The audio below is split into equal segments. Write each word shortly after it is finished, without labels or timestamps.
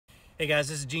Hey guys,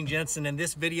 this is Gene Jensen, and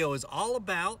this video is all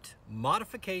about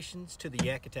modifications to the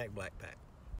YakAttack BlackPak.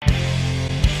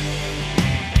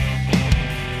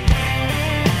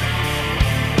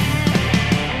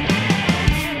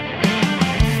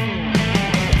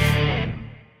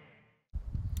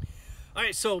 All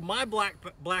right, so my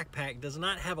BlackPak does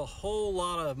not have a whole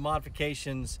lot of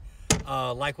modifications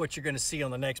like what you're going to see on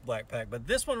the next BlackPak, but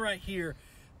this one right here,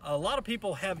 a lot of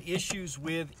people have issues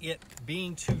with it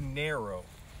being too narrow.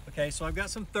 Okay, so I've got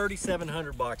some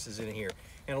 3700 boxes in here,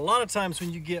 and a lot of times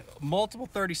when you get multiple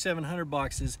 3700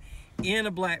 boxes in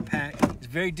a BlackPak, it's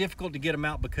very difficult to get them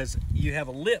out because you have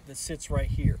a lip that sits right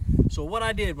here. So what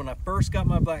I did when I first got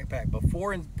my BlackPak,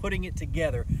 before putting it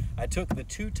together, I took the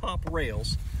two top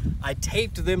rails, I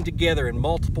taped them together in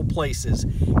multiple places,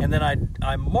 and then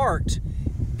I marked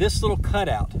this little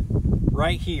cutout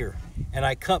right here, and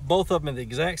I cut both of them at the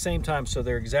exact same time so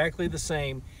they're exactly the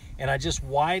same. And I just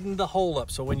widened the hole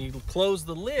up, so when you close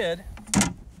the lid,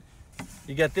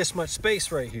 you got this much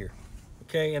space right here.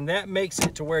 Okay, and that makes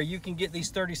it to where you can get these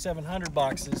 3700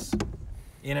 boxes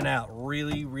in and out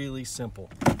really, really simple.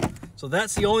 So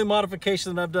that's the only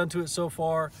modification that I've done to it so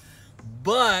far.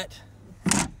 But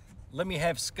let me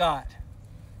have Scott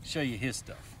show you his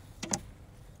stuff.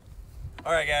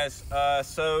 All right, guys.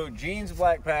 So Gene's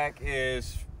BlackPak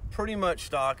is pretty much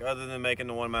stock, other than making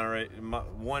the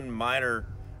one minor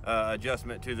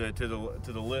adjustment to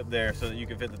the lip there, so that you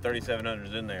can fit the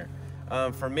 3700s in there.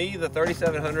 For me, the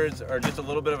 3700s are just a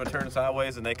little bit of a turn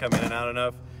sideways, and they come in and out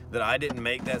enough that I didn't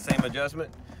make that same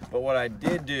adjustment. But what I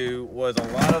did do was a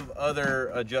lot of other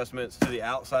adjustments to the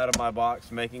outside of my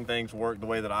box, making things work the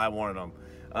way that I wanted them.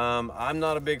 I'm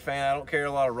not a big fan. I don't carry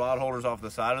a lot of rod holders off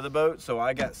the side of the boat, so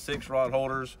I got 6 rod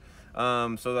holders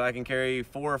so that I can carry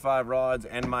 4 or 5 rods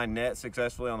and my net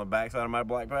successfully on the back side of my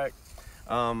BlackPak.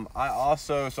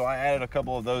 I added a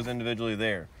couple of those individually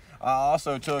there. I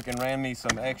also took and ran me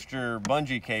some extra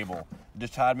bungee cable,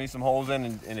 just tied me some holes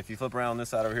in, and if you flip around this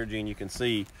side over here, Gene, you can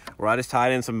see where I just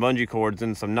tied in some bungee cords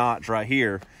and some knots right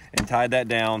here and tied that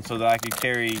down so that I could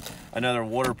carry another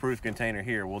waterproof container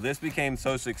here. Well, this became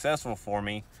so successful for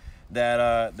me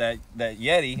that that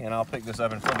Yeti, and I'll pick this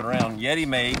up and flip it around, Yeti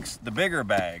makes the bigger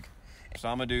bag. So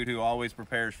I'm a dude who always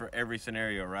prepares for every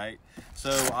scenario, right? So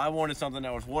I wanted something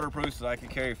that was waterproof so that I could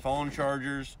carry phone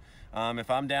chargers.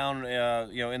 If I'm down,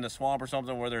 in the swamp or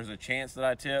something where there's a chance that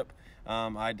I tip,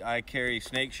 I carry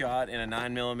snake shot in a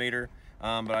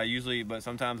 9mm. But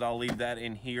sometimes I'll leave that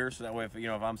in here so that way if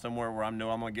I'm somewhere where I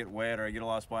know I'm gonna get wet or I get a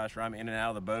lot of splash, or I'm in and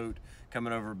out of the boat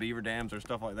coming over beaver dams or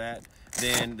stuff like that,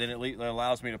 then it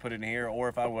allows me to put it in here. Or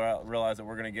if I realize that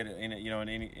we're gonna get it in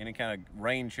any kind of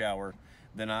rain shower,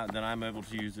 then I'm able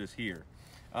to use this here.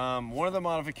 One of the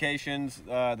modifications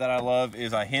that I love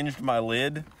is I hinged my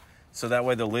lid, so that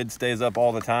way the lid stays up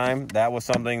all the time. That was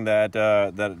something that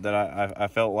I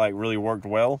felt like really worked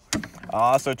well.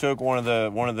 I also took one of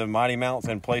the mighty mounts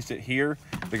and placed it here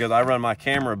because I run my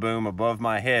camera boom above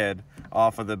my head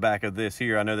off of the back of this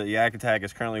here. I know that YakAttack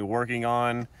is currently working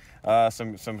on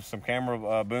some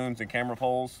camera booms and camera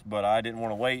poles, but I didn't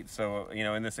want to wait. So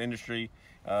in this industry,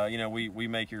 we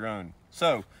make your own.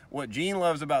 So what Gene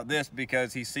loves about this,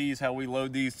 because he sees how we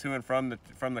load these to and from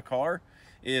the car,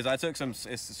 is I took some,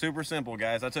 it's super simple,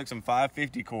 guys. I took some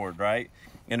 550 cord, right?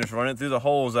 And just run it through the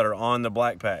holes that are on the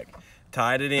BlackPak.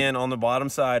 Tied it in on the bottom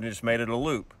side and just made it a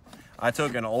loop. I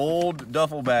took an old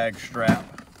duffel bag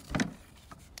strap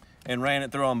and ran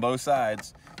it through on both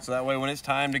sides. So that way when it's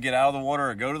time to get out of the water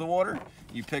or go to the water,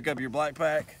 you pick up your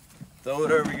BlackPak, throw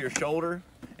it over your shoulder,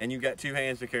 and you've got 2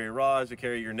 hands to carry rods, to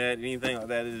carry your net, anything like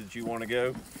that is that you want to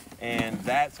go. And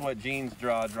that's what Gene's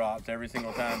jaw drops every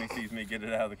single time he sees me get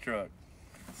it out of the truck.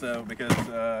 So because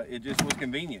it just was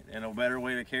convenient and a better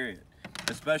way to carry it,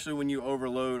 especially when you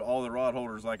overload all the rod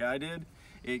holders like I did.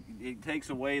 It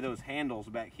takes away those handles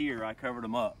back here. I covered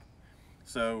them up,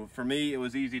 so for me it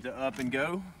was easy to up and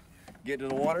go, get to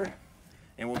the water,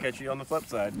 and we'll catch you on the flip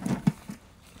side.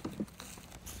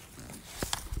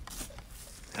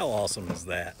 How awesome is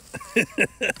that?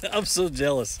 I'm so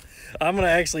jealous. I'm gonna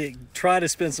actually try to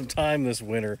spend some time this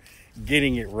winter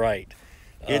getting it right.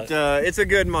 It's a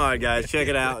good mod, guys. Check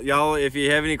it out, y'all. If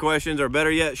you have any questions, or better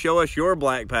yet, show us your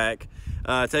BlackPak.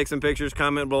 Take some pictures,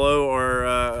 comment below,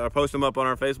 or post them up on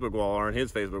our Facebook wall or on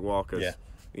his Facebook wall. Cause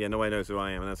yeah, nobody knows who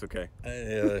I am, and that's okay.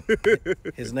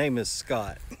 His name is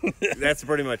Scott. That's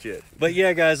pretty much it. But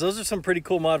yeah, guys, those are some pretty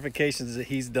cool modifications that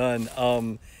he's done.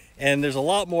 And there's a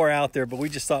lot more out there, but we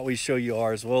just thought we'd show you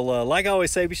ours. Well, like I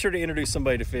always say, be sure to introduce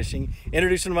somebody to fishing.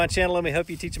 Introduce them to my channel. Let me help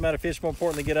you teach them how to fish. More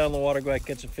importantly, get out on the water, go out and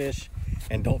catch a fish,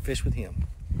 and don't fish with him.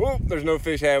 Whoop, there's no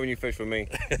fish had when you fish with me.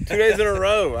 2 days in a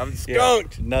row. I'm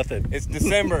skunked. Yeah, nothing. It's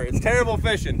December. It's terrible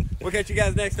fishing. We'll catch you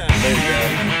guys next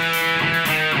time.